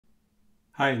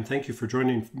Hi, and thank you for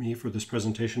joining me for this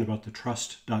presentation about the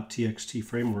trust.txt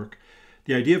framework.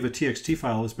 The idea of a TXT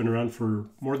file has been around for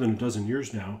more than a dozen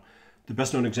years now. The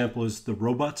best known example is the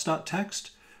robots.txt,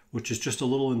 which is just a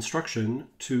little instruction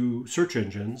to search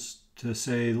engines to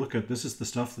say, look, this is the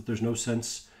stuff that there's no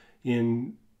sense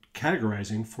in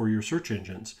categorizing for your search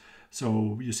engines.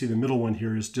 So you see the middle one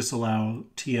here is disallow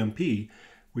TMP.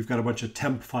 We've got a bunch of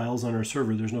temp files on our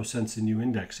server. There's no sense in you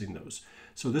indexing those.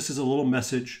 So this is a little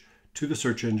message to the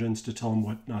search engines to tell them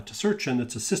what not to search, and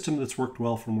it's a system that's worked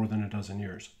well for more than a dozen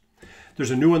years.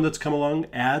 There's a new one that's come along,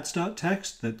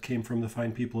 ads.txt, that came from the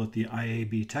fine people at the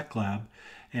IAB Tech Lab.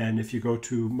 And if you go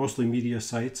to mostly media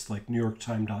sites like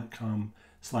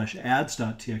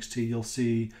newyorktimes.com/ads.txt, you'll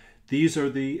see these are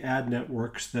the ad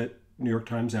networks that New York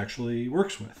Times actually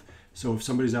works with. So if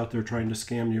somebody's out there trying to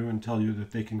scam you and tell you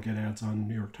that they can get ads on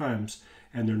New York Times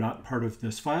and they're not part of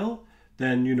this file,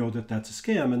 then you know that that's a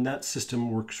scam, and that system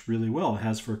works really well. It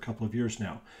has for a couple of years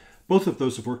now. Both of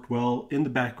those have worked well in the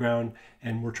background,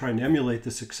 and we're trying to emulate the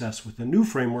success with a new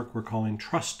framework we're calling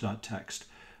trust.txt,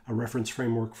 a reference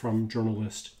framework from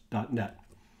JournalList.net.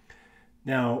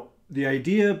 Now, the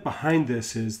idea behind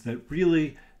this is that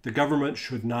really the government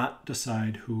should not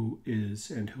decide who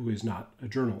is and who is not a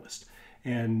journalist.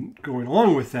 And going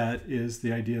along with that is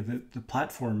the idea that the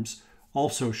platforms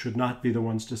also should not be the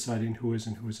ones deciding who is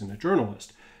and who isn't a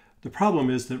journalist. The problem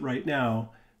is that right now,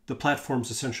 the platforms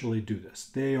essentially do this.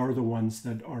 They are the ones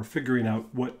that are figuring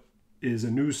out what is a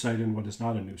news site and what is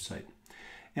not a news site.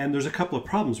 And there's a couple of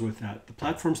problems with that. The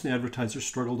platforms and the advertisers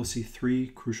struggle to see three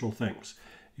crucial things.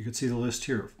 You can see the list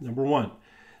here. Number one,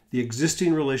 the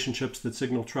existing relationships that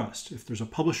signal trust. If there's a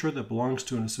publisher that belongs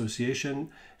to an association,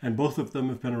 and both of them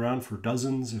have been around for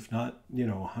dozens, if not,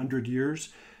 100 years,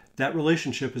 that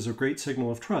relationship is a great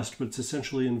signal of trust, but it's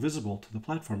essentially invisible to the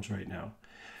platforms right now.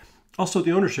 Also,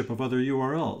 the ownership of other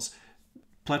URLs.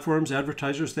 Platforms,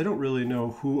 advertisers, they don't really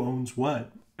know who owns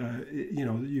what.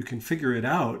 You can figure it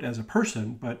out as a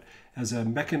person, but as a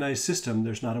mechanized system,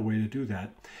 there's not a way to do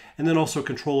that. And then also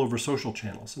control over social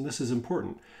channels. And this is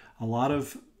important. A lot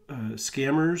of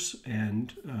scammers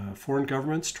and foreign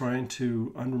governments trying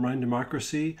to undermine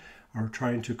democracy are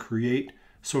trying to create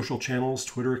social channels,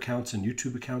 Twitter accounts and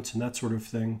YouTube accounts and that sort of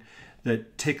thing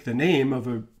that take the name of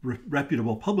a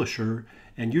reputable publisher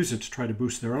and use it to try to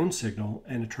boost their own signal,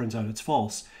 and it turns out it's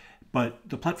false. But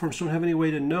the platforms don't have any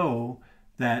way to know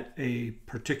that a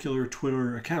particular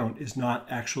Twitter account is not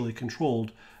actually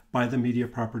controlled by the media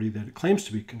property that it claims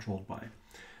to be controlled by.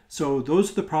 So those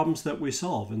are the problems that we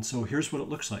solve, and so here's what it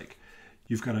looks like.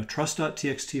 You've got a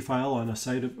trust.txt file on a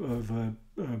site of a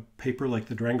paper like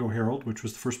the Durango Herald, which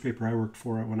was the first paper I worked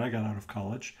for when I got out of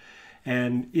college.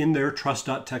 And in their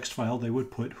trust.txt file, they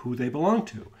would put who they belong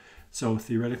to. So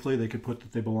theoretically, they could put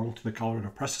that they belong to the Colorado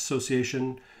Press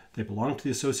Association, they belong to the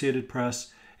Associated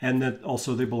Press, and that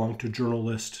also they belong to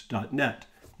JournalList.net.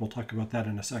 We'll talk about that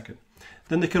in a second.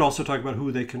 Then they could also talk about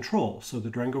who they control. So the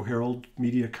Durango Herald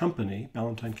Media Company,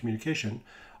 Ballantine Communication,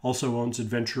 also owns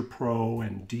Adventure Pro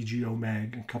and DGO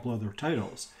Mag and a couple other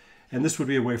titles. And this would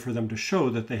be a way for them to show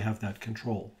that they have that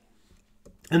control.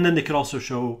 And then they could also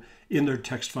show in their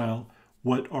text file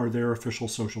what are their official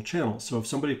social channels. So if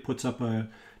somebody puts up a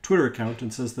Twitter account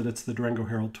and says that it's the Durango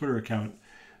Herald Twitter account,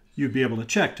 you'd be able to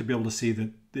check to be able to see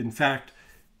that, in fact,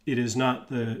 it is not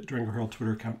the Durango Herald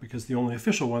Twitter account, because the only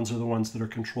official ones are the ones that are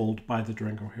controlled by the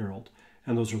Durango Herald,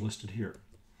 and those are listed here.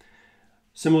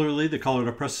 Similarly, the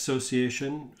Colorado Press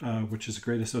Association, which is a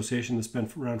great association that's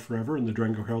been around forever and the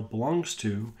Durango Herald belongs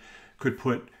to, could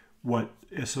put what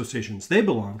associations they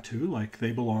belong to, like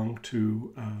they belong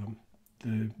to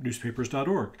the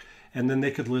newspapers.org. And then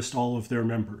they could list all of their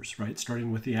members, right?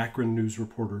 Starting with the Akron News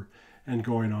Reporter and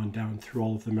going on down through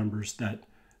all of the members that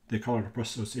the Colorado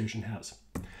Press Association has.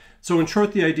 So in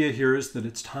short, the idea here is that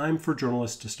it's time for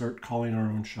journalists to start calling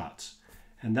our own shots.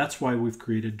 And that's why we've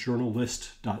created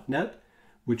JournalList.net,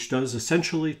 which does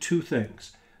essentially two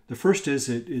things. The first is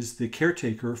it is the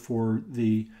caretaker for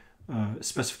the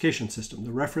specification system,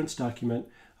 the reference document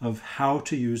of how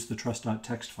to use the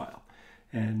trust.txt file.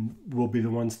 And we'll be the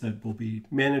ones that will be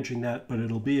managing that, but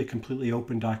it'll be a completely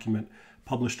open document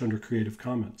published under Creative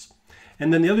Commons.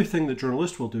 And then the other thing that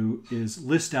JournalList will do is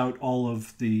list out all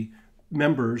of the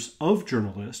members of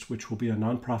JournalList, which will be a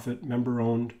nonprofit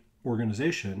member-owned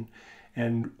organization.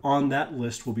 And on that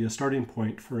list will be a starting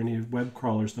point for any web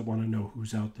crawlers that want to know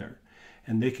who's out there.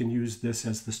 And they can use this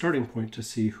as the starting point to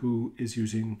see who is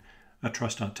using a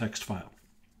trust.txt file.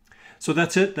 So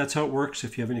that's it. That's how it works.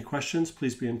 If you have any questions,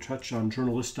 please be in touch on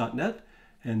journalist.net.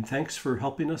 And thanks for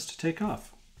helping us to take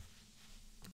off.